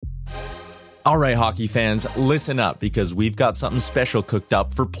All right, hockey fans, listen up because we've got something special cooked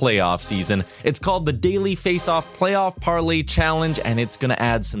up for playoff season. It's called the Daily Face-Off Playoff Parlay Challenge, and it's going to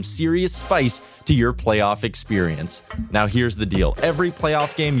add some serious spice to your playoff experience. Now, here's the deal. Every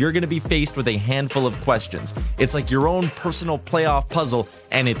playoff game, you're going to be faced with a handful of questions. It's like your own personal playoff puzzle,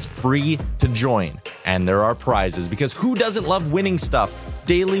 and it's free to join. And there are prizes, because who doesn't love winning stuff?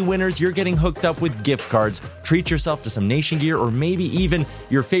 Daily winners, you're getting hooked up with gift cards. Treat yourself to some Nation gear or maybe even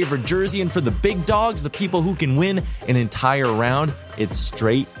your favorite jersey. And for the big dogs, the people who can win an entire round, it's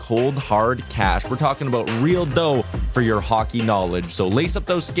straight, cold, hard cash. We're talking about real dough for your hockey knowledge. So lace up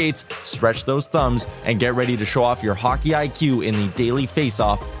those skates, stretch those thumbs, and get ready to show off your hockey IQ in the Daily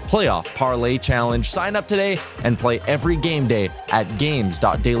Face-Off Playoff Parlay Challenge. Sign up today and play every game day at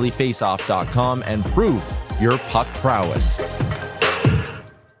games.dailyfaceoff.com and prove your puck prowess.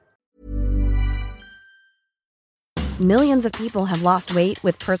 Millions of people have lost weight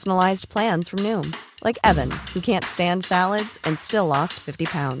with personalized plans from Noom. Like Evan, who can't stand salads and still lost 50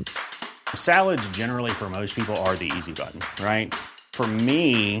 pounds. Salads generally for most people are the easy button, right? For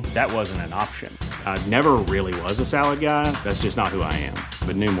me, that wasn't an option. I never really was a salad guy. That's just not who I am.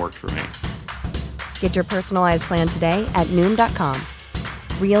 But Noom worked for me. Get your personalized plan today at Noom.com.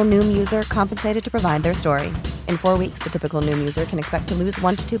 Real Noom user compensated to provide their story. In 4 weeks, the typical Noom user can expect to lose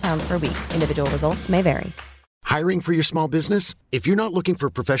 1 to 2 pounds per week. Individual results may vary. Hiring for your small business? If you're not looking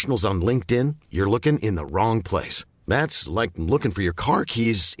for professionals on LinkedIn, you're looking in the wrong place. That's like looking for your car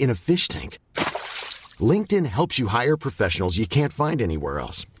keys in a fish tank. LinkedIn helps you hire professionals you can't find anywhere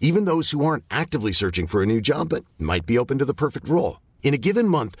else, even those who aren't actively searching for a new job but might be open to the perfect role. In a given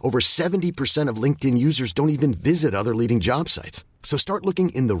month, over 70% of LinkedIn users don't even visit other leading job sites. So start looking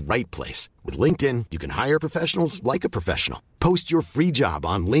in the right place. With LinkedIn, you can hire professionals like a professional. Post your free job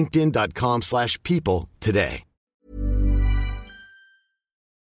on linkedin.com/people today.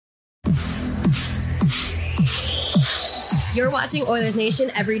 You're watching Oilers Nation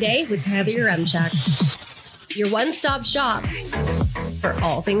every day with Tyler Yaremchuk, your one-stop shop for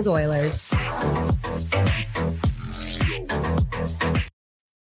all things Oilers.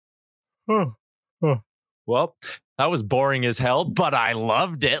 Well, that was boring as hell, but I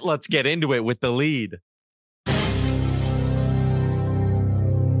loved it. Let's get into it with the lead.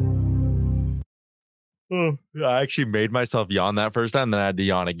 I actually made myself yawn that first time, then I had to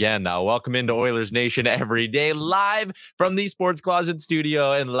yawn again. Now, welcome into Oilers Nation every day, live from the Sports Closet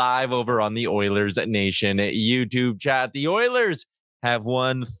studio and live over on the Oilers Nation YouTube chat. The Oilers have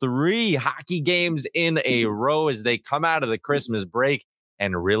won 3 hockey games in a row as they come out of the Christmas break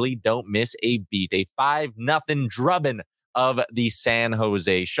and really don't miss a beat. A 5-0 drubbing of the San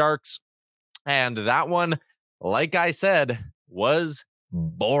Jose Sharks. And that one, like I said, was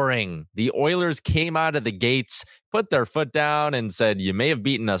boring. The Oilers came out of the gates, put their foot down and said, you may have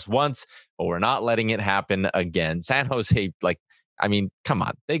beaten us once, but we're not letting it happen again. San Jose, come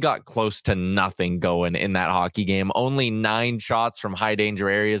on. They got close to nothing going in that hockey game. Only 9 shots from high danger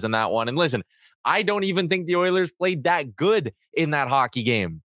areas in that one. And listen, I don't even think the Oilers played that good in that hockey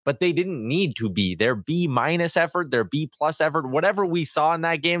game, but they didn't need to be. Their B- effort, their B+ effort, whatever we saw in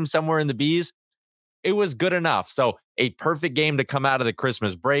that game somewhere in the Bs, it was good enough. So a perfect game to come out of the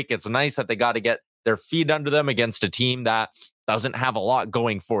Christmas break. It's nice that they got to get their feet under them against a team that doesn't have a lot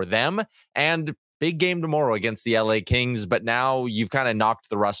going for them. And big game tomorrow against the LA Kings. But now you've kind of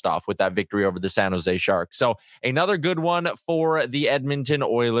knocked the rust off with that victory over the San Jose Sharks. So another good one for the Edmonton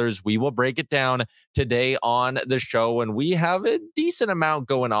Oilers. We will break it down today on the show. And we have a decent amount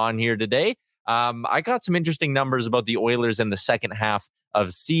going on here today. I got some interesting numbers about the Oilers in the second half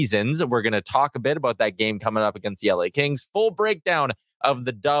of seasons. We're going to talk a bit about that game coming up against the LA Kings. Full breakdown of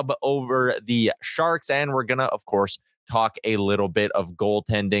the dub over the Sharks. And we're going to, of course, talk a little bit of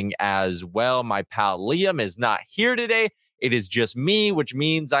goaltending as well. My pal Liam is not here today. It is just me, which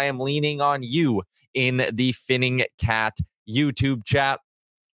means I am leaning on you in the Finning Cat YouTube chat.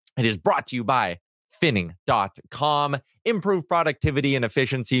 It is brought to you by Finning.com. Improve productivity and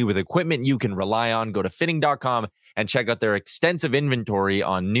efficiency with equipment you can rely on. Go to Finning.com and check out their extensive inventory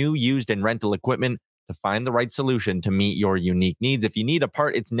on new, used, and rental equipment to find the right solution to meet your unique needs. If you need a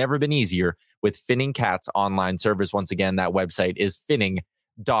part, it's never been easier with Finning Cat's online service. Once again, that website is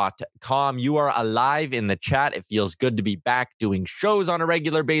Finning.com. You are alive in the chat. It feels good to be back doing shows on a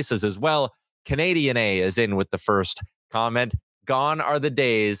regular basis as well. Canadian A is in with the first comment. Gone are the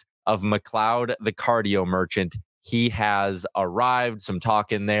days of McLeod, the cardio merchant. He has arrived. Some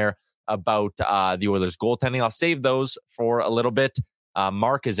talk in there about the Oilers goaltending. I'll save those for a little bit.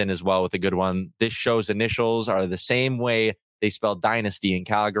 Mark is in as well with a good one. This show's initials are the same way they spell dynasty in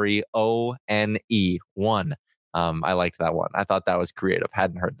Calgary, ONE1. I liked that one. I thought that was creative.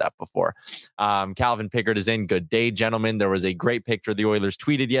 Hadn't heard that before. Calvin Pickard is in. Good day, gentlemen. There was a great picture the Oilers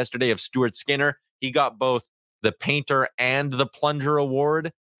tweeted yesterday of Stuart Skinner. He got both the Painter and the Plunger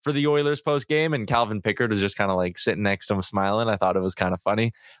award for the Oilers post game, and Calvin Pickard is just kind of like sitting next to him smiling. I thought it was kind of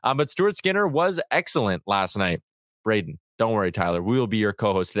funny. But Stuart Skinner was excellent last night. Braden, don't worry, Tyler. We will be your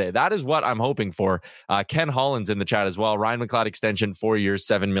co-host today. That is what I'm hoping for. Ken Holland's in the chat as well. Ryan McLeod extension, 4 years,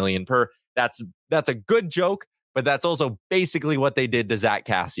 $7 million per. That's a good joke, but that's also basically what they did to Zach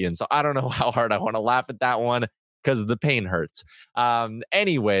Kassian. So I don't know how hard I want to laugh at that one because the pain hurts.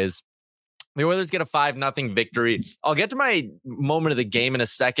 Anyways, the Oilers get a 5-0 victory. I'll get to my moment of the game in a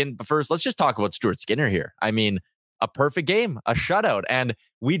second, but first, let's just talk about Stuart Skinner here. I mean, a perfect game, a shutout. And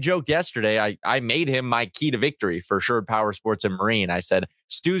we joked yesterday, I made him my key to victory for Sherwood Power Sports and Marine. I said,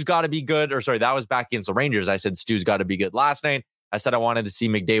 Stu's got to be good. Or sorry, that was back against the Rangers. I said, Stu's got to be good last night. I said I wanted to see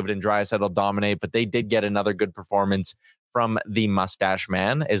McDavid and Draisaitl dominate, but they did get another good performance from the mustache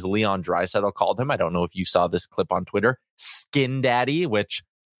man, as Leon Draisaitl called him. I don't know if you saw this clip on Twitter. Skin Daddy, which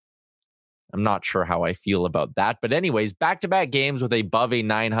I'm not sure how I feel about that. But anyways, back-to-back games with above a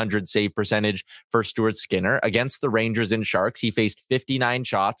 .900 save percentage for Stuart Skinner. Against the Rangers and Sharks, he faced 59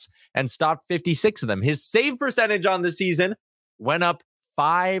 shots and stopped 56 of them. His save percentage on the season went up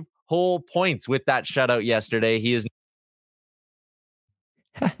 5 whole points with that shutout yesterday. He is...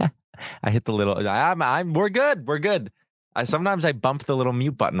 I hit the little... We're good. We're good. Sometimes I bump the little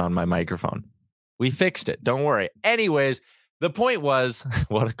mute button on my microphone. We fixed it. Don't worry. Anyways, the point was...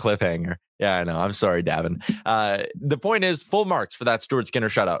 What a cliffhanger. Yeah, I know. I'm sorry, Davin. The point is full marks for that Stuart Skinner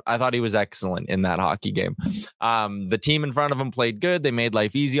shutout. I thought he was excellent in that hockey game. The team in front of him played good. They made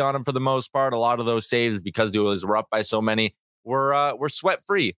life easy on him for the most part. A lot of those saves, because the Oilers were up by so many, were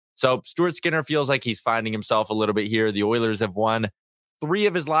sweat-free. So Stuart Skinner feels like he's finding himself a little bit here. The Oilers have won 3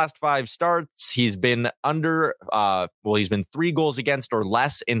 of his last 5 starts. He's been he's been 3 goals against or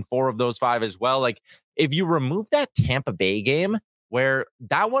less in 4 of those 5 as well. Like, if you remove that Tampa Bay game, where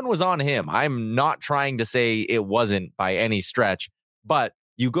that one was on him, I'm not trying to say it wasn't by any stretch, but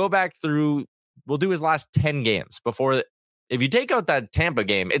you go back through, we'll do his last 10 games before. If you take out that Tampa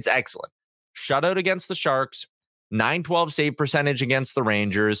game, it's excellent. Shutout against the Sharks, .912 save percentage against the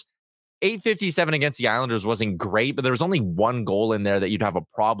Rangers, .857 against the Islanders wasn't great, but there was only 1 goal in there that you'd have a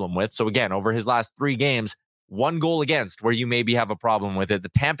problem with. So again, over his last 3 games, 1 goal against where you maybe have a problem with it. The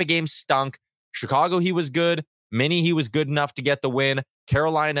Tampa game stunk. Chicago, he was good. Minnie, he was good enough to get the win.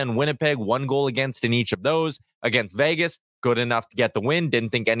 Carolina and Winnipeg, 1 goal against in each of those. Against Vegas, good enough to get the win. Didn't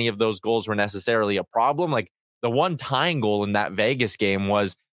think any of those goals were necessarily a problem. Like, the one tying goal in that Vegas game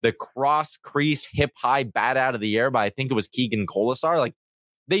was the cross crease hip high bat out of the air by, I think it was Keegan Colasar. Like,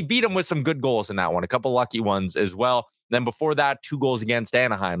 they beat him with some good goals in that one, a couple lucky ones as well. Then before that, 2 goals against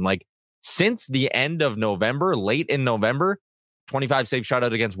Anaheim. Like, since the end of November, late in November, 25 save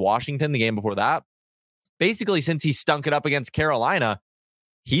shutout against Washington, the game before that. Basically, since he stunk it up against Carolina,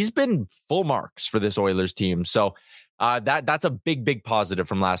 he's been full marks for this Oilers team. So that's a big positive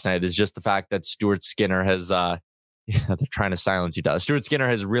from last night, is just the fact that Stuart Skinner has, they're trying to silence you, Doug. Stuart Skinner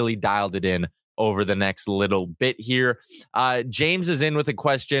has really dialed it in over the next little bit here. James is in with a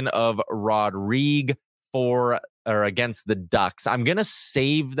question of Rodrigue against the Ducks. I'm going to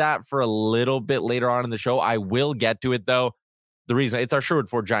save that for a little bit later on in the show. I will get to it, though. The reason it's our Sherwood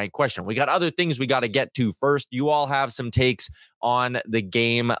 4 Giant question. We got other things we got to get to first. You all have some takes on the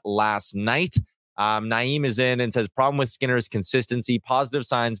game last night. Naeem is in and says, problem with Skinner is consistency, positive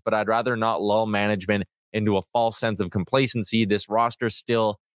signs, but I'd rather not lull management into a false sense of complacency. This roster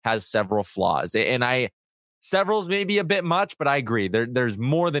still has several flaws. And several's maybe a bit much, but I agree. There's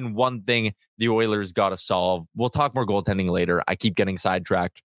more than one thing the Oilers got to solve. We'll talk more goaltending later. I keep getting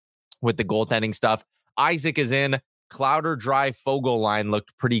sidetracked with the goaltending stuff. Isaac is in. Clouder, Dry, Fogle line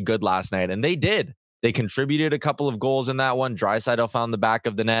looked pretty good last night, and they did. They contributed a couple of goals in that one. Draisaitl found the back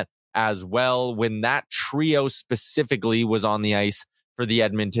of the net as well. When that trio specifically was on the ice for the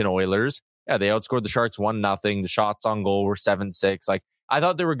Edmonton Oilers, yeah, they outscored the Sharks 1-0. The shots on goal were 7-6. Like, I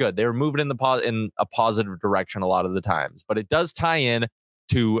thought they were good. They were moving in a positive direction a lot of the times. But it does tie in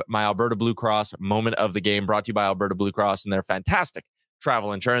to my Alberta Blue Cross moment of the game, brought to you by Alberta Blue Cross and their fantastic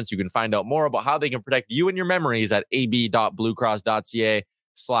travel insurance. You can find out more about how they can protect you and your memories at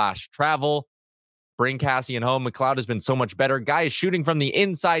ab.bluecross.ca/travel. Bring Kassian home. McLeod has been so much better. Guy is shooting from the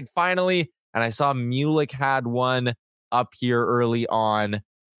inside finally. And I saw Mulick had one up here early on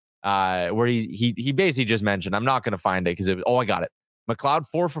where he basically just mentioned, I'm not going to find it because I got it. McLeod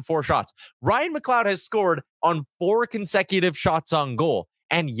 4 for 4 shots. Ryan McLeod has scored on 4 consecutive shots on goal.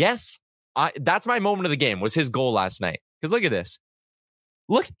 And yes, that's my moment of the game, was his goal last night. Because look at this.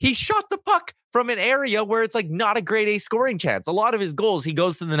 Look, he shot the puck from an area where it's like not a grade A scoring chance. A lot of his goals, he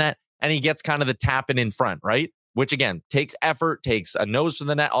goes to the net and he gets kind of the tapping in front, right? Which again, takes effort, takes a nose for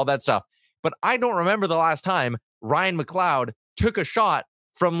the net, all that stuff. But I don't remember the last time Ryan McLeod took a shot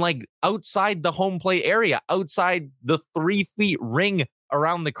from like outside the home plate area, outside the 3 feet ring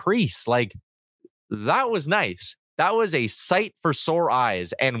around the crease. Like, that was nice. That was a sight for sore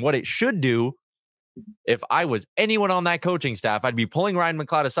eyes. And what it should do, if I was anyone on that coaching staff, I'd be pulling Ryan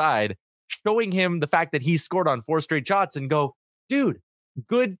McLeod aside, showing him the fact that he's scored on 4 straight shots and go, dude,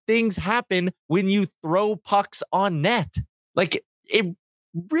 good things happen when you throw pucks on net. Like, it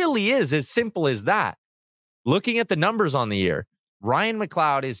really is as simple as that. Looking at the numbers on the year, Ryan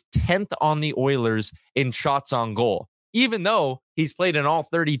McLeod is 10th on the Oilers in shots on goal, even though he's played in all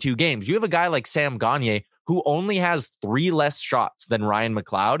 32 games. You have a guy like Sam Gagner who only has 3 less shots than Ryan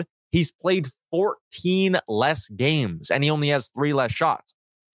McLeod. He's played 14 less games and he only has 3 less shots.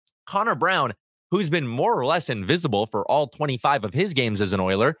 Connor Brown, who's been more or less invisible for all 25 of his games as an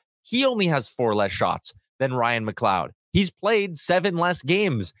Oiler, he only has 4 less shots than Ryan McLeod. He's played 7 less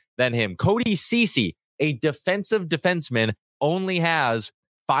games than him. Cody Ceci, a defensive defenseman, only has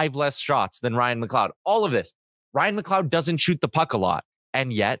 5 less shots than Ryan McLeod. All of this. Ryan McLeod doesn't shoot the puck a lot,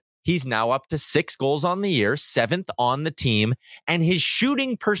 and yet he's now up to 6 goals on the year, 7th on the team, and his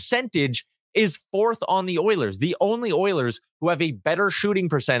shooting percentage is 4th on the Oilers. The only Oilers who have a better shooting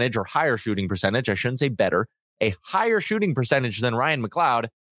percentage, or higher shooting percentage, I shouldn't say better, a higher shooting percentage than Ryan McLeod.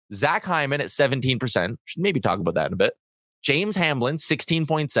 Zach Hyman at 17%. Should maybe talk about that in a bit. James Hamblin,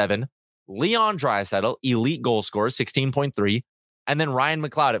 16.7. Leon Draisaitl, elite goal scorer, 16.3. And then Ryan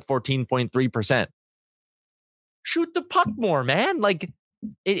McLeod at 14.3%. Shoot the puck more, man. Like,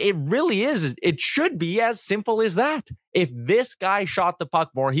 it really is. It should be as simple as that. If this guy shot the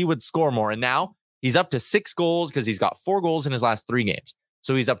puck more, he would score more. And now he's up to 6 goals because he's got 4 goals in his last 3 games.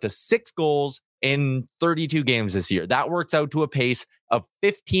 So he's up to 6 goals in 32 games this year. That works out to a pace of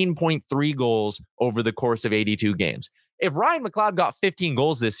 15.3 goals over the course of 82 games. If Ryan McLeod got 15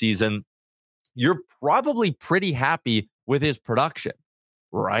 goals this season, you're probably pretty happy with his production,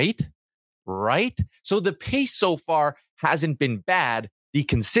 right? Right? So the pace so far hasn't been bad. The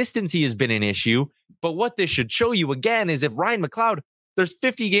consistency has been an issue. But what this should show you again is if Ryan McLeod, there's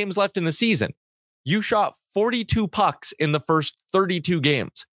 50 games left in the season. You shot 42 pucks in the first 32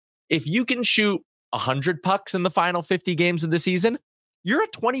 games. If you can shoot 100 pucks in the final 50 games of the season, you're a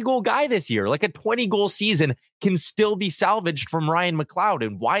 20-goal guy this year. Like, a 20-goal season can still be salvaged from Ryan McLeod.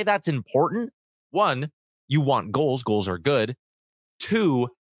 And why that's important? 1, you want goals. Goals are good. 2,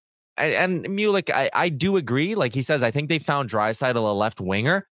 and Mulick, I do agree. Like he says, I think they found Draisaitl a left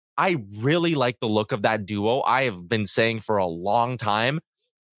winger. I really like the look of that duo. I have been saying for a long time,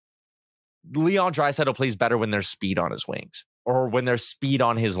 Leon Draisaitl plays better when there's speed on his wings or when there's speed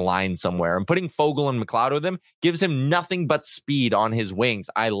on his line somewhere. And putting Foegele and McLeod with him gives him nothing but speed on his wings.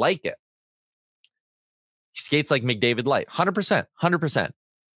 I like it. He skates like McDavid Light. 100%.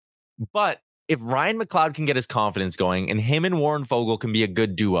 But if Ryan McLeod can get his confidence going and him and Warren Foegele can be a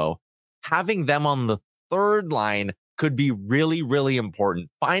good duo, having them on the third line could be really, really important.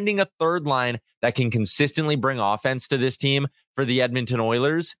 Finding a third line that can consistently bring offense to this team for the Edmonton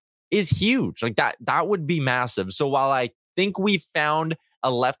Oilers is huge. Like that would be massive. So while I think we found a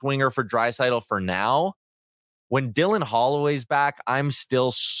left winger for Draisaitl for now, when Dylan Holloway's back, I'm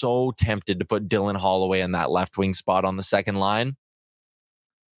still so tempted to put Dylan Holloway in that left wing spot on the second line.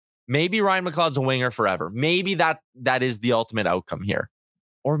 Maybe Ryan McLeod's a winger forever. Maybe that is the ultimate outcome here.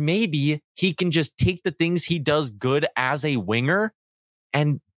 Or maybe he can just take the things he does good as a winger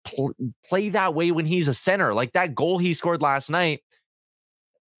and play that way when he's a center. Like that goal he scored last night,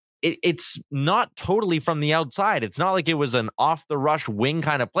 it's not totally from the outside. It's not like it was an off-the-rush wing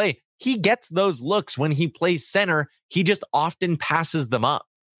kind of play. He gets those looks when he plays center. He just often passes them up.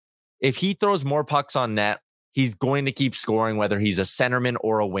 If he throws more pucks on net, he's going to keep scoring, whether he's a centerman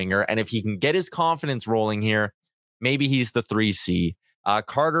or a winger. And if he can get his confidence rolling here, maybe he's the 3C.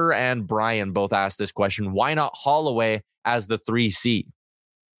 Carter and Brian both asked this question. Why not Holloway as the 3C?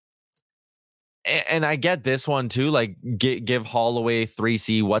 And I get this one too. Like, give Holloway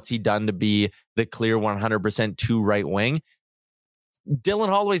 3C. What's he done to be the clear 100% 2 right wing? Dylan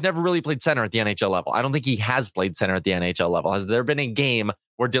Holloway's never really played center at the NHL level. I don't think he has played center at the NHL level. Has there been a game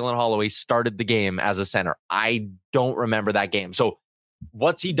where Dylan Holloway started the game as a center? I don't remember that game. So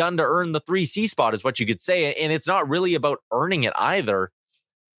what's he done to earn the 3C spot is what you could say. And it's not really about earning it either.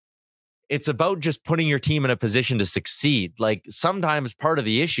 It's about just putting your team in a position to succeed. Like, sometimes part of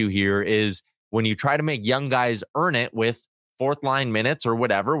the issue here is when you try to make young guys earn it with fourth line minutes or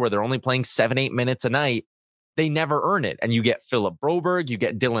whatever, where they're only playing 7-8 minutes a night, they never earn it. And you get Philip Broberg, you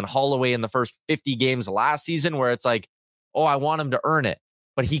get Dylan Holloway in the first 50 games last season where it's like, oh, I want him to earn it.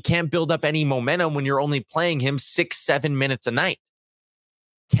 But he can't build up any momentum when you're only playing him 6-7 minutes a night.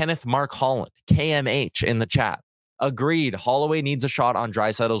 Kenneth Mark Holland, KMH in the chat. Agreed. Holloway needs a shot on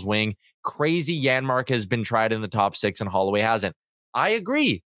Draisaitl's wing. Crazy Janmark has been tried in the top 6 and Holloway hasn't. I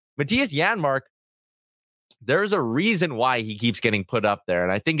agree. Matthias Janmark, there's a reason why he keeps getting put up there.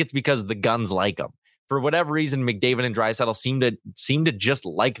 And I think it's because the Guns like him. For whatever reason, McDavid and Draisaitl seem to just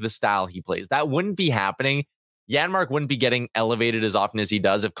like the style he plays. That wouldn't be happening. Janmark wouldn't be getting elevated as often as he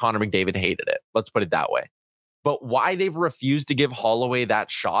does if Connor McDavid hated it. Let's put it that way. But why they've refused to give Holloway that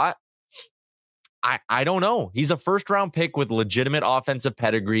shot, I don't know. He's a first-round pick with legitimate offensive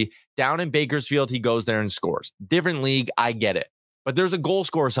pedigree. Down in Bakersfield, he goes there and scores. Different league, I get it. But there's a goal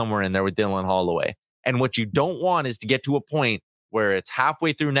scorer somewhere in there with Dylan Holloway. And what you don't want is to get to a point where it's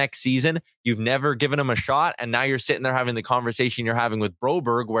halfway through next season, you've never given him a shot, and now you're sitting there having the conversation you're having with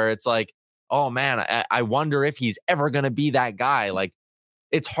Broberg, where it's like, oh man, I wonder if he's ever going to be that guy. Like,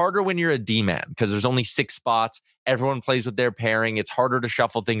 it's harder when you're a D-man because there's only 6 spots. Everyone plays with their pairing. It's harder to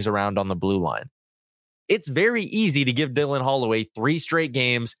shuffle things around on the blue line. It's very easy to give Dylan Holloway 3 straight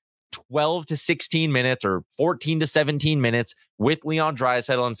games, 12 to 16 minutes or 14 to 17 minutes with Leon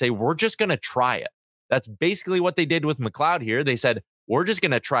Draisaitl and say, we're just going to try it. That's basically what they did with McLeod here. They said, we're just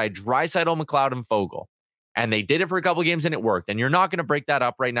going to try Draisaitl, McLeod, and Foegele. And they did it for a couple of games and it worked. And you're not going to break that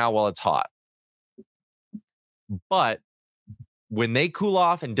up right now while it's hot. But when they cool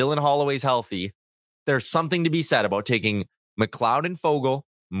off and Dylan Holloway's healthy, there's something to be said about taking McLeod and Foegele,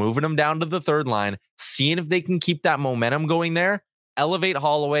 moving them down to the third line, seeing if they can keep that momentum going there, elevate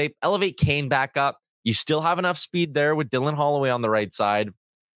Holloway, elevate Kane back up. You still have enough speed there with Dylan Holloway on the right side.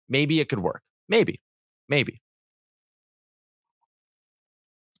 Maybe it could work. Maybe.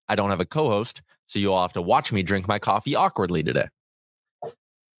 I don't have a co-host, so you'll have to watch me drink my coffee awkwardly today.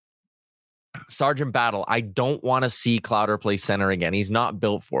 Sergeant Battle, I don't want to see Clowder play center again. He's not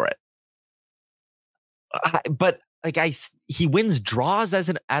built for it. But he wins draws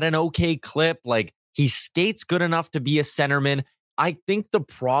at an okay clip. Like, he skates good enough to be a centerman. I think the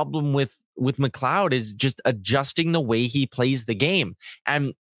problem with McLeod is just adjusting the way he plays the game.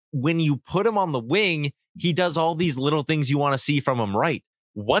 And when you put him on the wing, he does all these little things you want to see from him, right?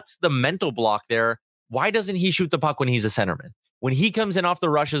 What's the mental block there? Why doesn't he shoot the puck when he's a centerman? When he comes in off the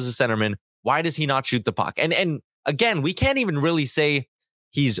rush as a centerman, why does he not shoot the puck? And again, we can't even really say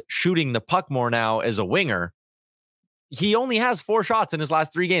he's shooting the puck more now as a winger. He only has 4 shots in his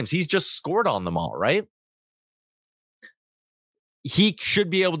last 3 games. He's just scored on them all, right? He should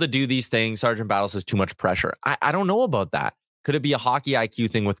be able to do these things. Sergeant Battle says too much pressure. I don't know about that. Could it be a hockey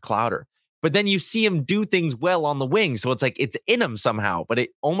IQ thing with Clowder? But then you see him do things well on the wing. So it's like it's in him somehow. But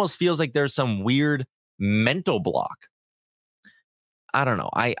it almost feels like there's some weird mental block. I don't know.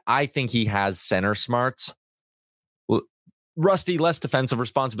 I think he has center smarts. Rusty, less defensive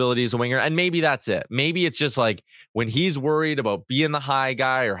responsibility as a winger. And maybe that's it. Maybe it's just like when he's worried about being the high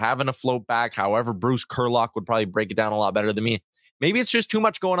guy or having a float back, however, Bruce Kurlock would probably break it down a lot better than me. Maybe it's just too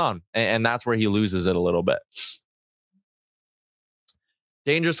much going on. And that's where he loses it a little bit.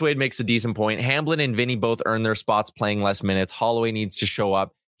 Dangerous Wade makes a decent point. Hamblin and Vinny both earn their spots playing less minutes. Holloway needs to show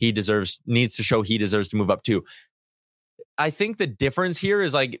up. Needs to show he deserves to move up too. I think the difference here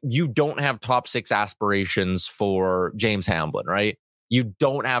is like you don't have top 6 aspirations for James Hamblin, right? You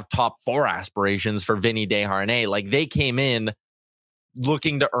don't have top 4 aspirations for Vinny Desharnais. Like, they came in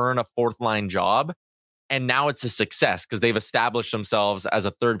looking to earn a 4th line job, and now it's a success because they've established themselves as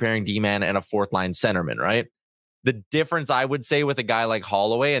a 3rd pairing D-man and a 4th line centerman, right? The difference I would say with a guy like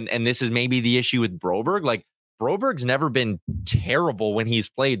Holloway, and this is maybe the issue with Broberg, like Broberg's never been terrible when he's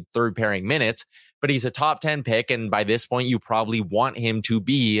played 3rd pairing minutes, but he's a top 10 pick. And by this point, you probably want him to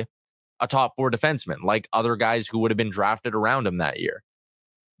be a top 4 defenseman, like other guys who would have been drafted around him that year.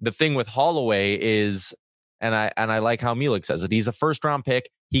 The thing with Holloway is, and I like how Mielek says it, he's a 1st round pick.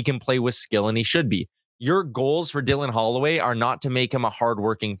 He can play with skill and he should be. Your goals for Dylan Holloway are not to make him a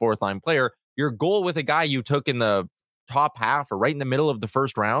hardworking 4th line player. Your goal with a guy you took in the top half or right in the middle of the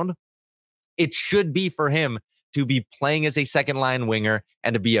 1st round, it should be for him to be playing as a 2nd line winger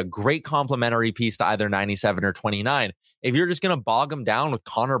and to be a great complementary piece to either 97 or 29. If you're just going to bog him down with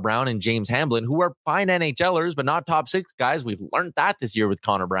Connor Brown and James Hamblin, who are fine NHLers, but not top 6 guys, we've learned that this year with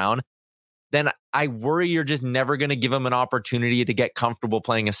Connor Brown, then I worry you're just never going to give him an opportunity to get comfortable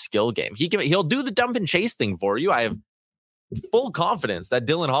playing a skill game. He'll do the dump and chase thing for you. I have full confidence that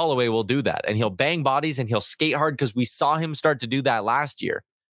Dylan Holloway will do that, and he'll bang bodies and he'll skate hard because we saw him start to do that last year.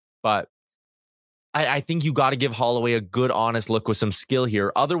 But I think you got to give Holloway a good, honest look with some skill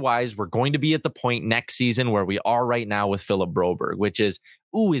here. Otherwise, we're going to be at the point next season where we are right now with Philip Broberg, which is,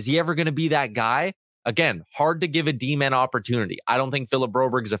 is he ever going to be that guy? Again, hard to give a D-man opportunity. I don't think Philip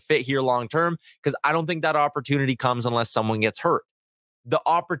Broberg is a fit here long-term because I don't think that opportunity comes unless someone gets hurt. The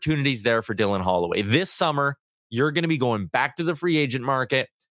opportunity's there for Dylan Holloway. This summer, you're going to be going back to the free agent market,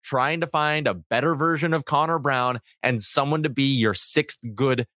 trying to find a better version of Connor Brown and someone to be your sixth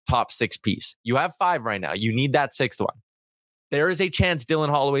good top six piece. You have 5 right now. You need that sixth one. There is a chance Dylan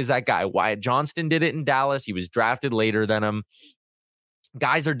Holloway's that guy. Wyatt Johnston did it in Dallas. He was drafted later than him.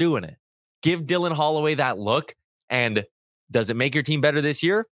 Guys are doing it. Give Dylan Holloway that look. And does it make your team better this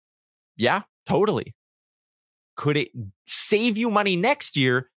year? Yeah, totally. Could it save you money next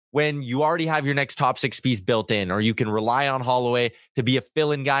year when you already have your next top 6 piece built in, or you can rely on Holloway to be a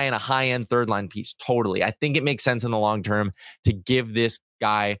fill-in guy and a high-end third-line piece? Totally. I think it makes sense in the long term to give this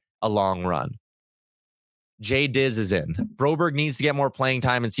guy a long run. Jay Diz is in. Broberg needs to get more playing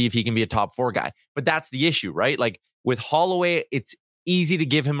time and see if he can be a top 4 guy. But that's the issue, right? Like with Holloway, it's easy to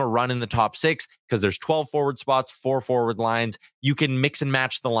give him a run in the top 6 because there's 12 forward spots, 4 forward lines. You can mix and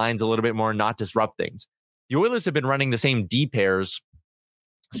match the lines a little bit more and not disrupt things. The Oilers have been running the same D pairs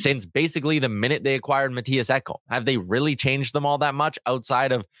since basically the minute they acquired Matthias Ekholm. Have they really changed them all that much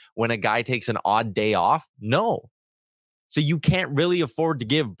outside of when a guy takes an odd day off? No. So you can't really afford to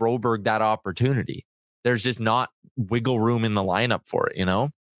give Broberg that opportunity. There's just not wiggle room in the lineup for it, you know?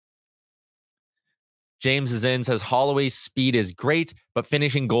 James is in, says Holloway's speed is great, but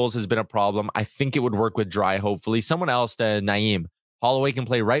finishing goals has been a problem. I think it would work with Dry, hopefully. Someone else, Naeem. Holloway can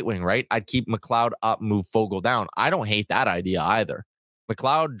play right wing, right? I'd keep McLeod up, move Fogle down. I don't hate that idea either.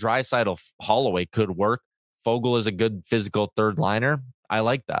 McLeod, Draisaitl, Holloway could work. Fogle is a good physical third liner. I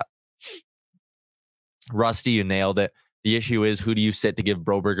like that. Rusty, you nailed it. The issue is, who do you sit to give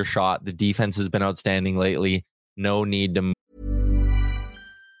Broberg a shot? The defense has been outstanding lately. No need to.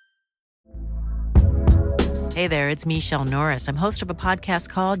 Hey there, it's Michelle Norris. I'm host of a podcast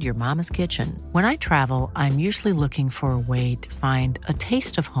called Your Mama's Kitchen. When I travel, I'm usually looking for a way to find a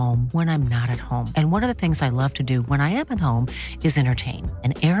taste of home when I'm not at home. And one of the things I love to do when I am at home is entertain.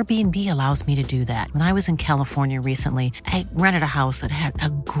 And Airbnb allows me to do that. When I was in California recently, I rented a house that had a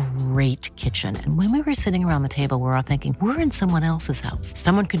great kitchen. And when we were sitting around the table, we were all thinking, we're in someone else's house.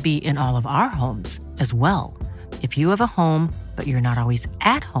 Someone could be in all of our homes as well. If you have a home, but you're not always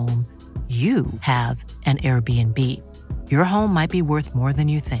at home, you have an Airbnb. Your home might be worth more than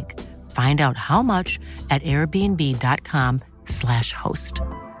you think. Find out how much at airbnb.com/host.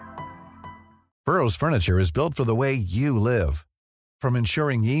 Burrow's furniture is built for the way you live. From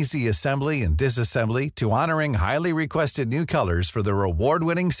ensuring easy assembly and disassembly to honoring highly requested new colors for their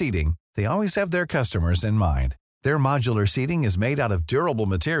award-winning seating, they always have their customers in mind. Their modular seating is made out of durable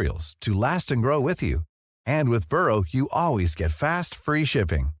materials to last and grow with you. And with Burrow, you always get fast, free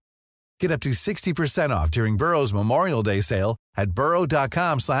shipping. Get up to 60% off during Burrow's Memorial Day sale at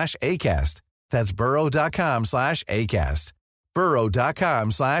burrow.com/ACAST. That's burrow.com/ACAST.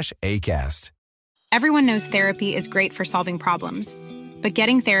 burrow.com/ACAST. Everyone knows therapy is great for solving problems, but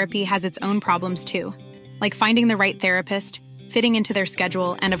getting therapy has its own problems too, like finding the right therapist, fitting into their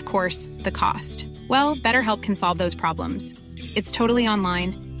schedule, and of course, the cost. Well, BetterHelp can solve those problems. It's totally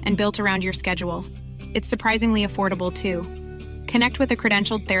online and built around your schedule. It's surprisingly affordable too. Connect with a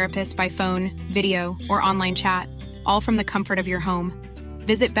credentialed therapist by phone, video, or online chat, all from the comfort of your home.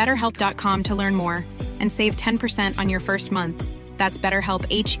 Visit BetterHelp.com to learn more and save 10% on your first month. That's BetterHelp,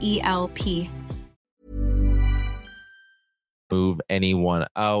 H-E-L-P. Move anyone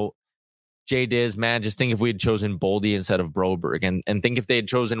out. Jay Diz, man, just think if we had chosen Boldy instead of Broberg, and think if they had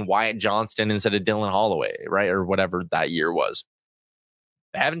chosen Wyatt Johnston instead of Dylan Holloway, right? Or whatever that year was.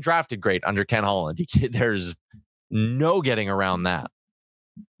 They haven't drafted great under Ken Holland. There's no getting around that.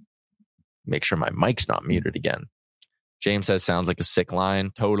 Make sure my mic's not muted again. James says, sounds like a sick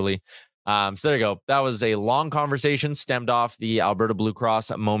line. Totally. So there you go. That was a long conversation, stemmed off the Alberta Blue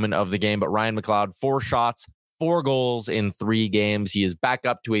Cross moment of the game. But Ryan McLeod, 4 shots, 4 goals in 3 games. He is back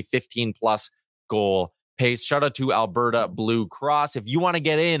up to a 15-plus goal pace. Shout out to Alberta Blue Cross. If you want to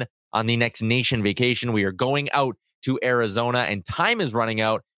get in on the next nation vacation, we are going out to Arizona, and time is running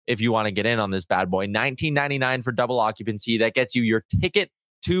out. If you want to get in on this bad boy, $19.99 for double occupancy. That gets you your ticket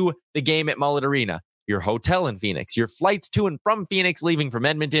to the game at Mullet Arena, your hotel in Phoenix, your flights to and from Phoenix, leaving from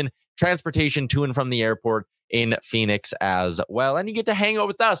Edmonton, transportation to and from the airport in Phoenix as well. And you get to hang out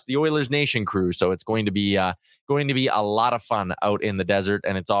with us, the Oilers Nation crew. So it's going to be a lot of fun out in the desert.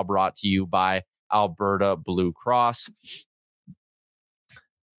 And it's all brought to you by Alberta Blue Cross.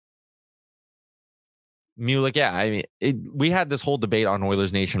 Mulick, yeah, I mean, we had this whole debate on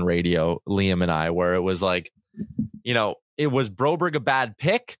Oilers Nation Radio, Liam and I, where it was like, it was Broberg a bad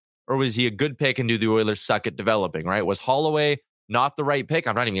pick or was he a good pick and do the Oilers suck at developing, right? Was Holloway not the right pick?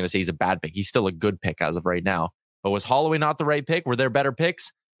 I'm not even going to say he's a bad pick. He's still a good pick as of right now. But was Holloway not the right pick? Were there better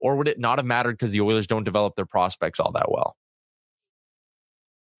picks? Or would it not have mattered because the Oilers don't develop their prospects all that well?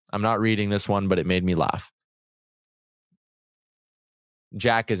 I'm not reading this one, but it made me laugh.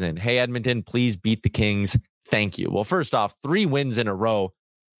 Jack is in. Hey, Edmonton, please beat the Kings. Thank you. Well, first off, 3 wins in a row.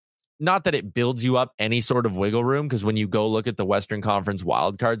 Not that it builds you up any sort of wiggle room, because when you go look at the Western Conference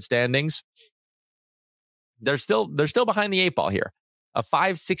wildcard standings, they're still behind the 8 ball here. A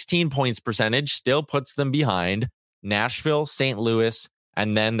 516 points percentage still puts them behind Nashville, St. Louis,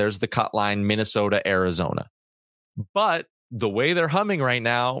 and then there's the cut line, Minnesota, Arizona. But the way they're humming right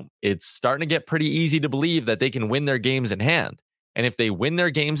now, it's starting to get pretty easy to believe that they can win their games in hand. And if they win their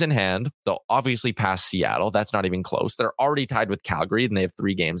games in hand, they'll obviously pass Seattle. That's not even close. They're already tied with Calgary, and they have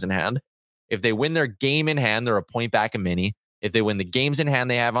 3 games in hand. If they win their game in hand, they're a point back of Mini. If they win the games in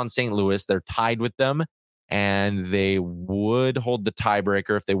hand they have on St. Louis, they're tied with them, and they would hold the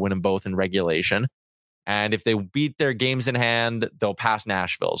tiebreaker if they win them both in regulation. And if they beat their games in hand, they'll pass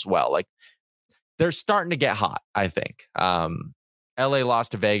Nashville as well. Like, they're starting to get hot, I think. LA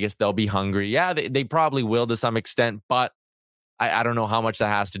lost to Vegas. They'll be hungry. Yeah, they probably will to some extent, but I don't know how much that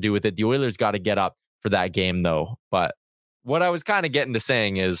has to do with it. The Oilers got to get up for that game, though. But what I was kind of getting to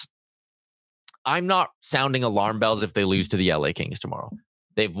saying is I'm not sounding alarm bells if they lose to the LA Kings tomorrow.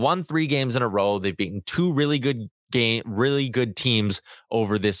 They've won 3 games in a row. They've beaten 2 really good teams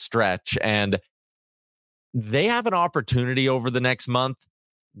over this stretch. And they have an opportunity over the next month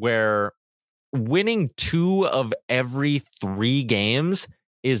where winning 2 of every 3 games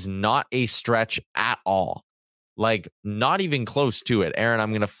is not a stretch at all. Like, not even close to it. Aaron,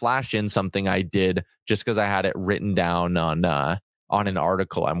 I'm going to flash in something I did just because I had it written down on an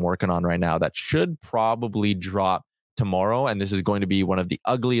article I'm working on right now that should probably drop tomorrow. And this is going to be one of the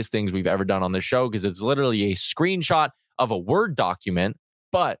ugliest things we've ever done on the show because it's literally a screenshot of a Word document.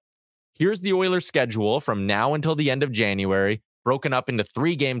 But here's the Oilers schedule from now until the end of January, broken up into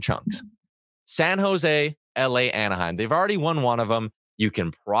 3 game chunks. San Jose, LA, Anaheim. They've already won 1 of them. You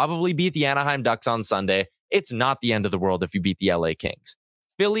can probably beat the Anaheim Ducks on Sunday. It's not the end of the world if you beat the LA Kings.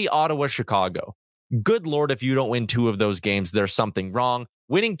 Philly, Ottawa, Chicago. Good Lord, if you don't win 2 of those games, there's something wrong.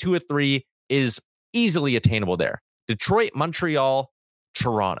 Winning 2 of 3 is easily attainable there. Detroit, Montreal,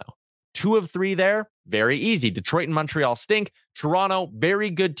 Toronto. 2 of 3 there, very easy. Detroit and Montreal stink. Toronto, very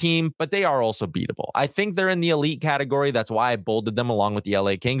good team, but they are also beatable. I think they're in the elite category. That's why I bolded them along with the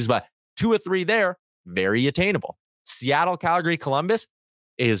LA Kings, but 2 of 3 there, very attainable. Seattle, Calgary, Columbus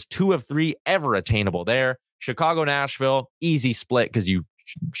is 2 of 3 ever attainable there. Chicago, Nashville, easy split because you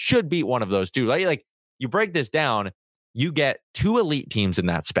should beat one of those 2. Like, you break this down, you get 2 elite teams in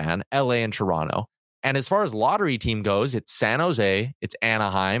that span, LA and Toronto. And as far as lottery team goes, it's San Jose, it's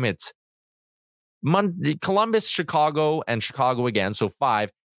Anaheim, it's Columbus, Chicago, and Chicago again. So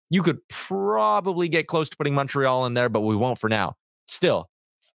 5. You could probably get close to putting Montreal in there, but we won't for now. Still,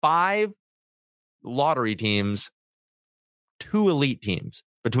 5 lottery teams, 2 elite teams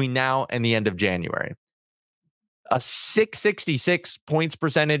between now and the end of January. A 666 points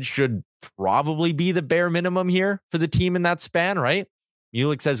percentage should probably be the bare minimum here for the team in that span, right?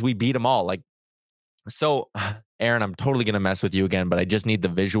 Mulick says we beat them all. Like, so, Aaron, I'm totally going to mess with you again, but I just need the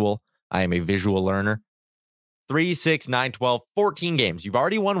visual. I am a visual learner. 3, 6, 9, 12, 14 games. You've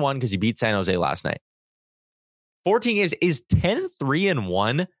already won 1 because you beat San Jose last night. 14 games. Is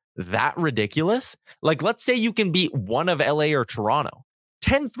 10-3-1 that ridiculous? Like, let's say you can beat 1 of LA or Toronto.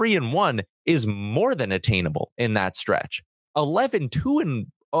 10-3-1 is more than attainable in that stretch. 11-2-0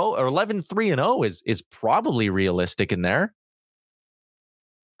 or 11-3-0 is probably realistic in there.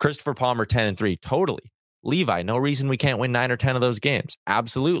 Christopher Palmer, 10-3, totally. Levi, no reason we can't win 9 or 10 of those games.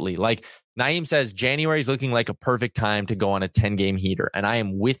 Absolutely. Like, Naeem says, January is looking like a perfect time to go on a 10-game heater. And I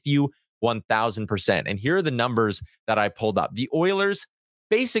am with you 1,000%. And here are the numbers that I pulled up. The Oilers,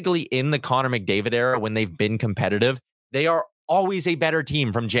 basically in the Connor McDavid era, when they've been competitive, they are always a better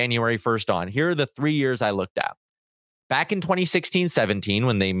team from January 1st on. Here are the 3 years I looked at. Back in 2016-17,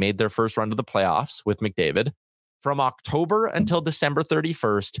 when they made their first run to the playoffs with McDavid, from October until December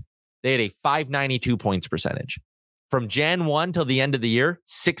 31st, they had a 592 points percentage. From Jan 1 till the end of the year,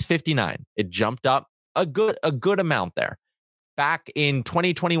 659. It jumped up a good amount there. Back in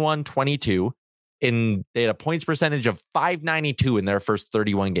 2021-22, they had a points percentage of 592 in their first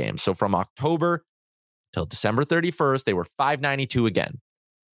 31 games. So from October till December 31st, they were 592 again.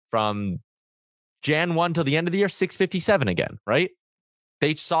 From Jan 1 till the end of the year, 657 again, right?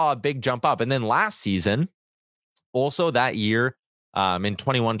 they saw a big jump up. And then last season, also that year, in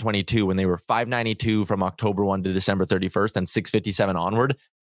 21-22, when they were 592 from October 1 to December 31st and 657 onward,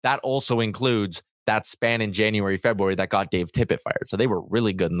 that also includes that span in January, February that got Dave Tippett fired. So they were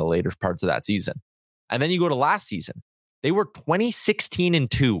really good in the later parts of that season. And then you go to last season, they were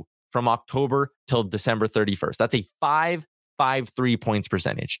 20-16-2 from October till December 31st. That's a 553 points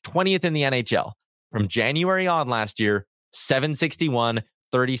percentage, 20th in the NHL. From January on last year, 761,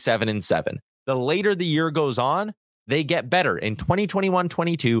 37-7. The later the year goes on, they get better. In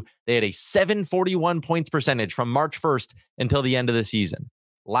 2021-22, they had a 741 points percentage from March 1st until the end of the season.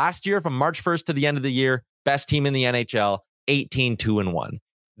 Last year, from March 1st to the end of the year, best team in the NHL, 18-2-1.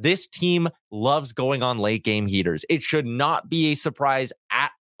 This team loves going on late game heaters. It should not be a surprise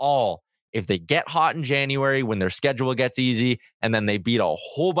at all if they get hot in January when their schedule gets easy and then they beat a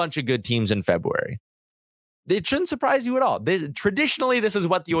whole bunch of good teams in February. It shouldn't surprise you at all. Traditionally, this is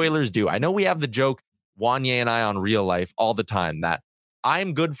what the Oilers do. I know we have the joke, Wanye and I on Real Life all the time, that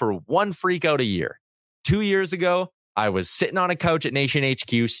I'm good for one freak out a year. 2 years ago, I was sitting on a couch at Nation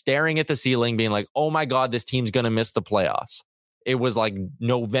HQ, staring at the ceiling, being like, oh my God, this team's going to miss the playoffs. It was like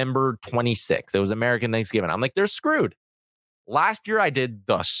November 26th. It was American Thanksgiving. I'm like, they're screwed. Last year, I did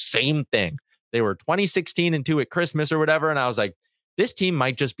the same thing. They were 20-16-2 at Christmas or whatever. And I was like, this team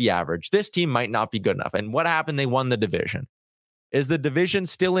might just be average. This team might not be good enough. And what happened? They won the division. Is the division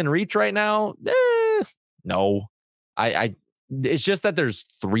still in reach right now? No. It's just that there's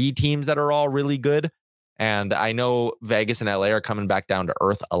 3 teams that are all really good. And I know Vegas and LA are coming back down to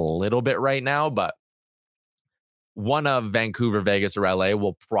earth a little bit right now, but one of Vancouver, Vegas, or LA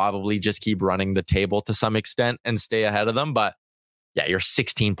will probably just keep running the table to some extent and stay ahead of them. But yeah, you're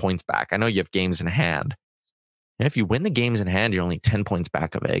 16 points back. I know you have games in hand. And if you win the games in hand, you're only 10 points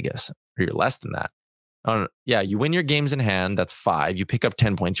back of Vegas, or you're less than that. Oh, yeah, you win your games in hand, that's 5. You pick up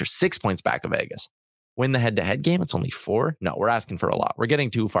 10 points, you're 6 points back of Vegas. Win the head-to-head game, it's only 4. No, we're asking for a lot. We're getting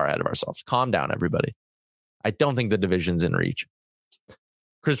too far ahead of ourselves. Calm down, everybody. I don't think the division's in reach.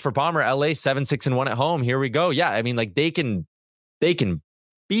 Christopher Palmer, LA 7-6-1 at home. Here we go. Yeah, I mean, like they can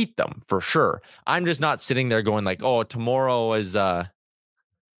beat them for sure. I'm just not sitting there going like, oh, tomorrow is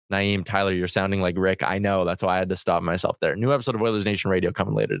Naeem, Tyler, you're sounding like Rick. I know. That's why I had to stop myself there. New episode of Oilers Nation Radio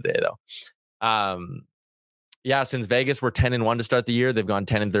coming later today, though. Yeah, since Vegas were 10-1 to start the year, they've gone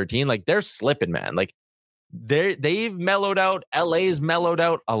 10-13. Like they're slipping, man. Like they've mellowed out. LA's mellowed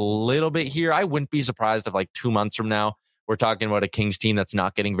out a little bit here. I wouldn't be surprised if like 2 months from now, we're talking about a Kings team that's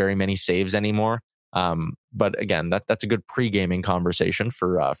not getting very many saves anymore. But again, that's a good pre-gaming conversation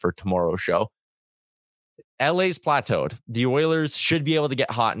for tomorrow's show. LA's plateaued. The Oilers should be able to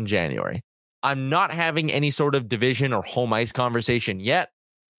get hot in January. I'm not having any sort of division or home ice conversation yet,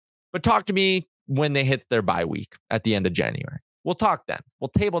 but talk to me when they hit their bye week at the end of January. We'll talk then. We'll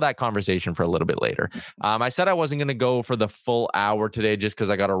table that conversation for a little bit later. I said I wasn't going to go for the full hour today just because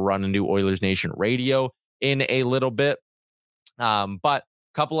I got to run and do Oilers Nation Radio in a little bit. But a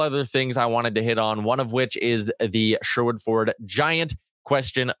couple other things I wanted to hit on, one of which is the Sherwood Ford Giant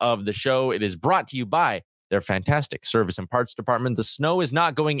question of the show. It is brought to you by their fantastic service and parts department. The snow is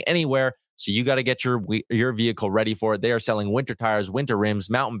not going anywhere, so you got to get your vehicle ready for it. They are selling winter tires, winter rims,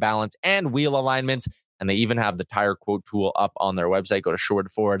 mountain balance, and wheel alignments. And they even have the tire quote tool up on their website. Go to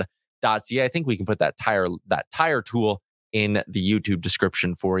sherwoodford.ca. I think we can put that tire tool in the YouTube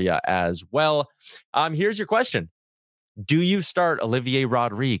description for you as well. Here's your question. Do you start Olivier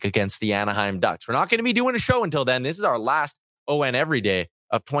Rodrigue against the Anaheim Ducks? We're not going to be doing a show until then. This is our last ON Every Day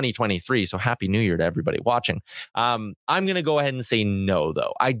of 2023. So happy New Year to everybody watching. I'm going to go ahead and say no,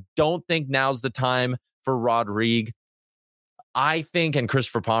 though. I don't think now's the time for Rodrigue. I think, and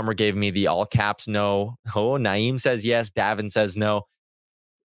Christopher Palmer gave me the all caps no. Oh, Naeem says yes. Davin says no.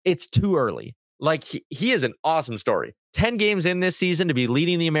 It's too early. Like he is an awesome story. 10 games in this season to be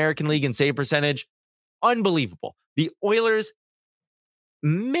leading the American League in save percentage. Unbelievable. The Oilers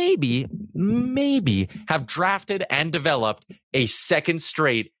maybe have drafted and developed a second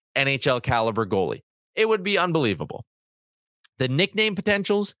straight NHL caliber goalie. It would be unbelievable. The nickname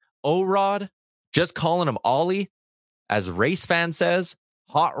potentials, O-Rod, just calling him Ollie, as Race Fan says,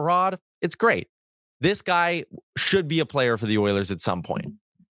 Hot Rod, it's great. This guy should be a player for the Oilers at some point.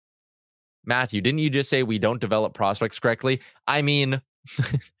 Matthew, didn't you just say we don't develop prospects correctly? I mean,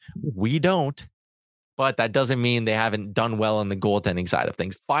 we don't. But that doesn't mean they haven't done well on the goaltending side of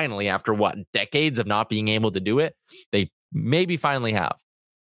things. Finally, after decades of not being able to do it, they maybe finally have.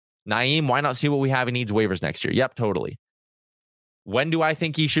 Naeem, why not see what we have? He needs waivers next year. Yep, totally. When do I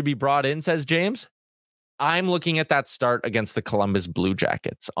think he should be brought in, says James? I'm looking at that start against the Columbus Blue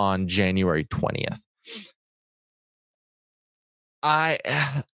Jackets on January 20th.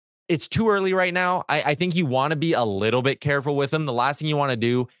 It's too early right now. I think you want to be a little bit careful with him. The last thing you want to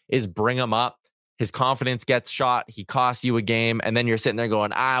do is bring him up. His confidence gets shot. He costs you a game. And then you're sitting there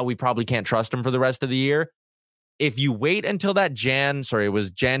going, we probably can't trust him for the rest of the year. If you wait until that Jan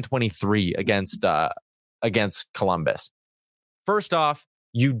 23 against Columbus. First off,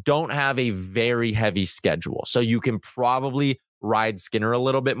 you don't have a very heavy schedule. So you can probably ride Skinner a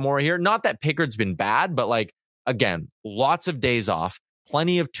little bit more here. Not that Pickard's been bad, but like, again, lots of days off,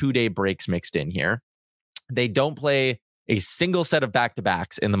 plenty of 2-day breaks mixed in here. They don't play a single set of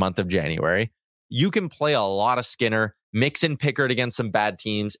back-to-backs in the month of January. You can play a lot of Skinner, mix in Pickard against some bad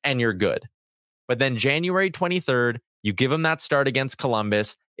teams, and you're good. But then January 23rd, you give him that start against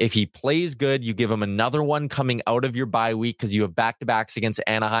Columbus. If he plays good, you give him another one coming out of your bye week because you have back-to-backs against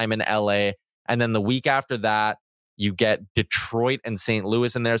Anaheim and LA. And then the week after that, you get Detroit and St.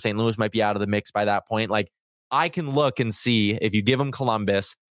 Louis in there. St. Louis might be out of the mix by that point. Like, I can look and see if you give him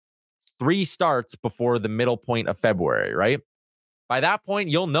Columbus 3 starts before the middle point of February, right? By that point,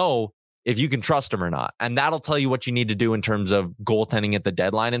 you'll know if you can trust him or not. And that'll tell you what you need to do in terms of goaltending at the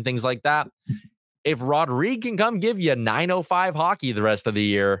deadline and things like that. If Rodrigue can come give you 905 hockey the rest of the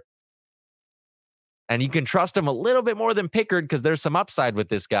year, and you can trust him a little bit more than Pickard because there's some upside with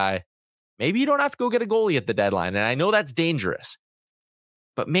this guy, maybe you don't have to go get a goalie at the deadline. And I know that's dangerous,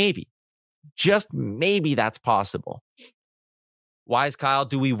 but maybe, just maybe that's possible. Wise Kyle,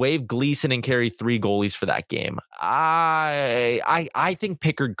 do we waive Gleason and carry 3 goalies for that game? I think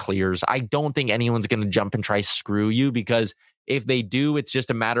Pickard clears. I don't think anyone's going to jump and try screw you, because if they do, it's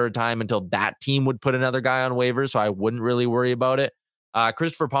just a matter of time until that team would put another guy on waivers. So I wouldn't really worry about it.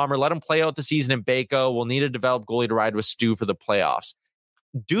 Christopher Palmer, let him play out the season in Baco. We'll need a developed goalie to ride with Stu for the playoffs.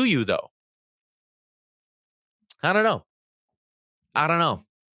 Do you, though? I don't know.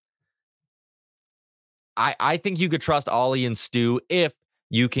 I think you could trust Ollie and Stu if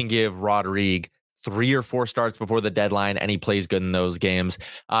you can give Rodrigue 3 or 4 starts before the deadline and he plays good in those games.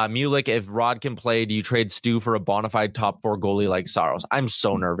 Mulick, if Rod can play, do you trade Stu for a bona fide top 4 goalie like Saros? I'm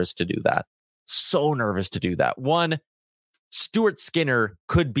so nervous to do that. One, Stuart Skinner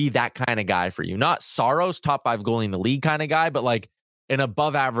could be that kind of guy for you. Not Saros, top 5 goalie in the league kind of guy, but like an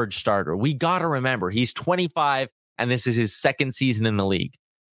above average starter. We got to remember, he's 25 and this is his 2nd season in the league.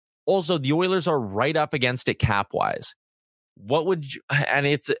 Also, the Oilers are right up against it cap-wise. What would you,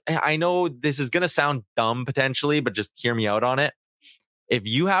 and I know this is going to sound dumb potentially, but just hear me out on it. If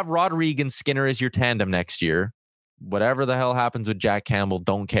you have Rodrigue and Skinner as your tandem next year, whatever the hell happens with Jack Campbell,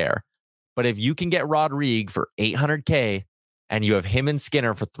 don't care. But if you can get Rodrigue for $800K and you have him and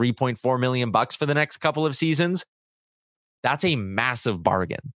Skinner for $3.4 million for the next couple of seasons, that's a massive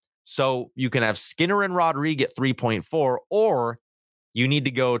bargain. So you can have Skinner and Rodrigue at 3.4, or you need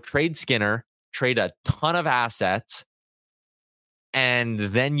to go trade Skinner, trade a ton of assets, and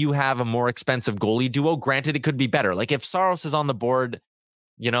then you have a more expensive goalie duo. Granted, it could be better. Like if Saros is on the board,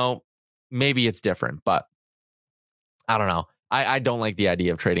 maybe it's different, but I don't know. I don't like the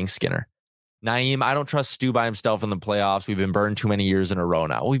idea of trading Skinner. Naeem, I don't trust Stu by himself in the playoffs. We've been burned too many years in a row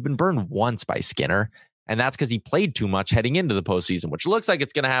now. We've been burned once by Skinner, and that's because he played too much heading into the postseason, which looks like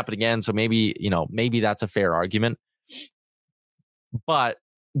it's going to happen again. So maybe that's a fair argument. But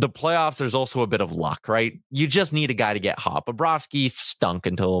the playoffs, there's also a bit of luck, right? You just need a guy to get hot. Bobrovsky stunk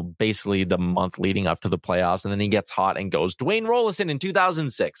until basically the month leading up to the playoffs, and then he gets hot and goes. Dwayne Rollison in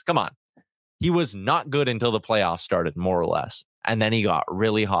 2006, come on. He was not good until the playoffs started, more or less. And then he got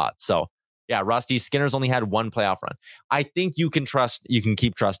really hot. So, yeah, Rusty, Skinner's only had 1 playoff run. I think you can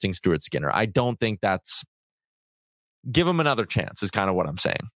keep trusting Stuart Skinner. I don't think give him another chance is kind of what I'm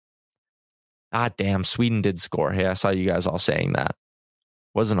saying. Damn, Sweden did score. Hey, I saw you guys all saying that.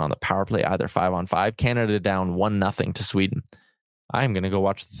 Wasn't on the power play either, 5-on-5. Canada down 1-0 to Sweden. I'm going to go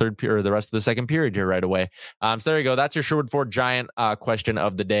watch the third period, the rest of the second period here right away. So there you go. That's your Sherwood Ford Giant question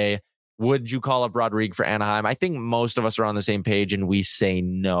of the day. Would you call up Rodrigue for Anaheim? I think most of us are on the same page and we say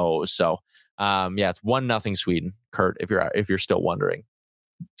no. So it's 1-0 Sweden, Kurt, if you're still wondering.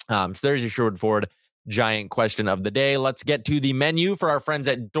 So there's your Sherwood Ford Giant question of the day. Let's get to the menu for our friends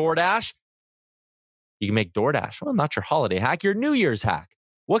at DoorDash. You can make DoorDash, well, not your holiday hack, your New Year's hack.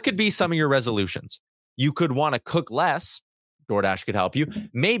 What could be some of your resolutions? You could want to cook less. DoorDash could help you.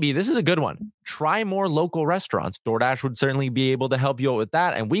 Maybe this is a good one. Try more local restaurants. DoorDash would certainly be able to help you out with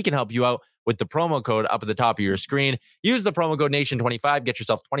that. And we can help you out with the promo code up at the top of your screen. Use the promo code Nation25. Get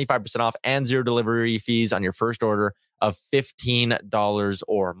yourself 25% off and 0 delivery fees on your first order of $15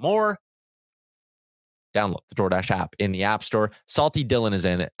 or more. Download the DoorDash app in the App Store. Salty Dylan is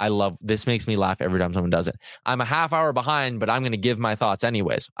in it. I love this. Makes me laugh every time someone does it. I'm a half hour behind, but I'm going to give my thoughts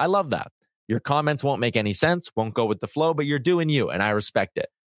anyways. I love that. Your comments won't make any sense, won't go with the flow, but you're doing you, and I respect it.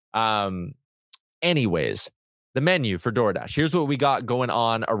 Anyways, the menu for DoorDash. Here's what we got going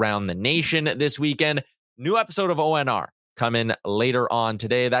on around the nation this weekend. New episode of ONR coming later on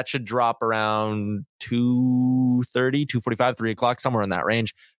today. That should drop around 2:30, 2:45, 3 o'clock, somewhere in that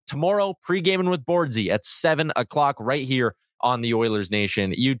range. Tomorrow, pre-gaming with Boardsy at 7 o'clock right here on the Oilers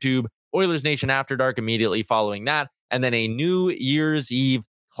Nation YouTube. Oilers Nation After Dark immediately following that. And then a New Year's Eve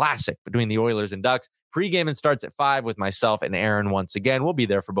classic between the Oilers and Ducks. Pre-gaming starts at 5 with myself and Aaron once again. We'll be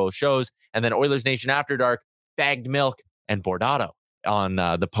there for both shows. And then Oilers Nation After Dark, Bagged Milk, and Bordado on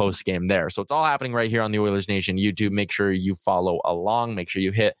the post game there. So it's all happening right here on the Oilers Nation YouTube. Make sure you follow along. Make sure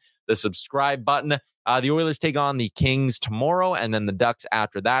you hit the subscribe button. The Oilers take on the Kings tomorrow and then the Ducks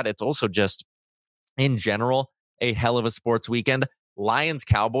after that. It's also just, in general, a hell of a sports weekend. Lions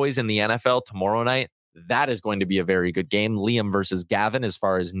Cowboys in the NFL tomorrow night. That is going to be a very good game. Liam versus Gavin as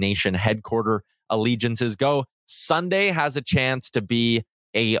far as nation headquarter allegiances go. Sunday has a chance to be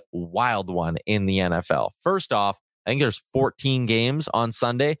a wild one in the NFL. First off, I think there's 14 games on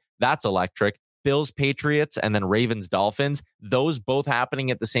Sunday. That's electric. Bills, Patriots, and then Ravens, Dolphins. Those both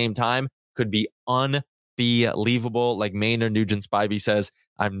happening at the same time could be unbelievable. Like Maynard Nugent-Spivey says,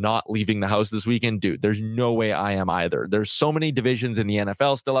 I'm not leaving the house this weekend. Dude, there's no way I am either. There's so many divisions in the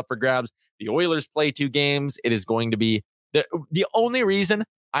NFL still up for grabs. The Oilers play 2 games. It is going to be the only reason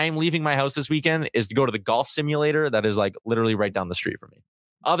I am leaving my house this weekend is to go to the golf simulator that is like literally right down the street from me.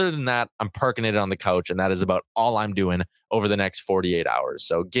 Other than that, I'm parking it on the couch, and that is about all I'm doing over the next 48 hours.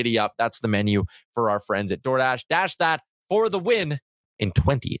 So giddy up. That's the menu for our friends at DoorDash. Dash that for the win in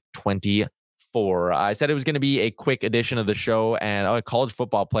 2024. I said it was going to be a quick edition of the show, and college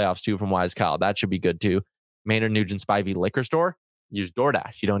football playoffs too from Wise Kyle. That should be good too. Maynard Nugent-Spivey Liquor Store. Use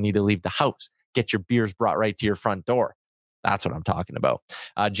DoorDash. You don't need to leave the house. Get your beers brought right to your front door. That's what I'm talking about.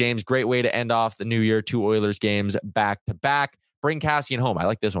 James, great way to end off the new year. 2 Oilers games back to back. Bring Cassian home. I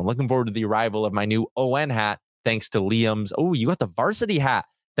like this one. Looking forward to the arrival of my new ON hat, thanks to Liam's. Oh, you got the varsity hat,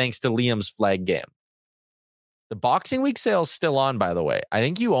 thanks to Liam's flag game. The Boxing Week sale is still on, by the way. I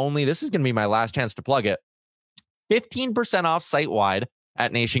think this is going to be my last chance to plug it. 15% off site-wide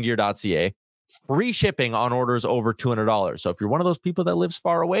at nationgear.ca. Free shipping on orders over $200. So if you're one of those people that lives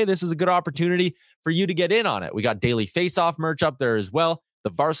far away, this is a good opportunity for you to get in on it. We got Daily Face-Off merch up there as well. The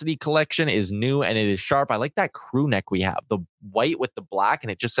varsity collection is new and it is sharp. I like that crew neck we have. The white with the black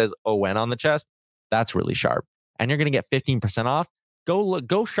and it just says ON on the chest. That's really sharp. And you're going to get 15% off.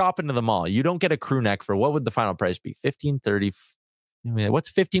 Go shop into the mall. You don't get a crew neck for what would the final price be? 15, 30.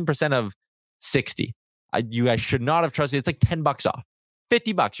 What's 15% of 60? You guys should not have trusted. It's like $10 off.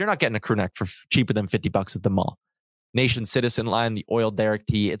 $50. You're not getting a crew neck for cheaper than $50 at the mall. Nation Citizen line, the oil Derek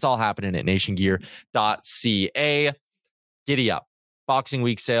T. It's all happening at nationgear.ca. Giddy up. Boxing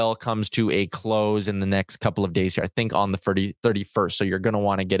Week sale comes to a close in the next couple of days here. I think on the 31st. So you're going to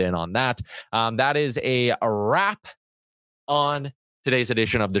want to get in on that. That is a wrap on today's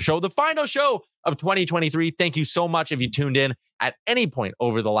edition of the show, the final show of 2023. Thank you so much if you tuned in at any point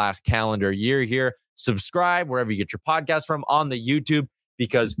over the last calendar year here. Subscribe wherever you get your podcast from on the YouTube,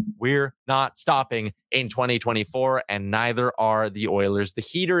 because we're not stopping in 2024 and neither are the Oilers. The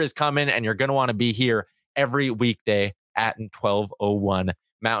heater is coming and you're going to want to be here every weekday at 12:01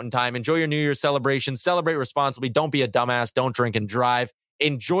 Mountain Time. Enjoy your New Year's celebration. Celebrate responsibly. Don't be a dumbass. Don't drink and drive.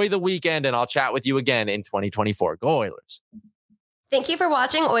 Enjoy the weekend, and I'll chat with you again in 2024. Go Oilers. Thank you for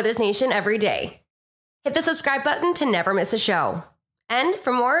watching Oilers Nation every day. Hit the subscribe button to never miss a show. And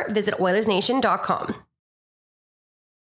for more, visit OilersNation.com.